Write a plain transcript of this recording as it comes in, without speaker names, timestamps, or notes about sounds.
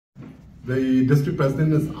The district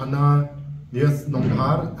president is Anna Nias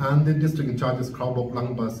Nomhar and the district in charge is Kraubok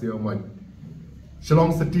Lang Basiomai.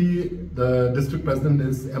 Shillong City, the district president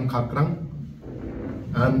is M Kharkrang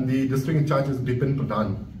and the district in charge is Bipin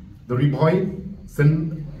Pradhan. The Riboy,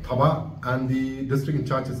 Sin Thaba and the district in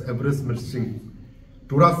charge is Everest Mirsing.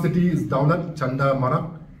 Tura City is Daulat Chanda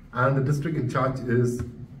Marak and the district in charge is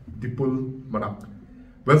Dipul Marak.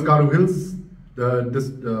 West Garo Hills,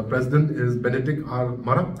 the president is Benedict R.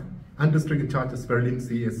 Marak and district in charge is Ferlin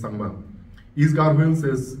C. S. Sangma. East Garo Hills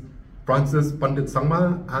is Francis Pandit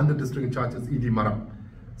Sangma and the district in charge is E.D. Marak.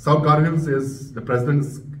 South Garo Hills is the president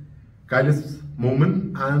is Kailis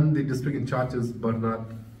Momin and the district in charge is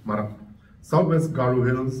Bernard Marak. Southwest Garo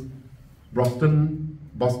Hills, Boston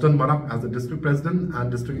Marak as the district president and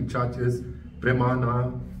district in charge is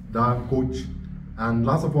Premana Da Coach. And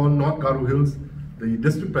last of all, North Garo Hills, the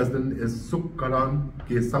district president is Sukkaran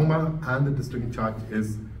K. Sangma and the district in charge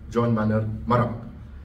is John Manor Marak.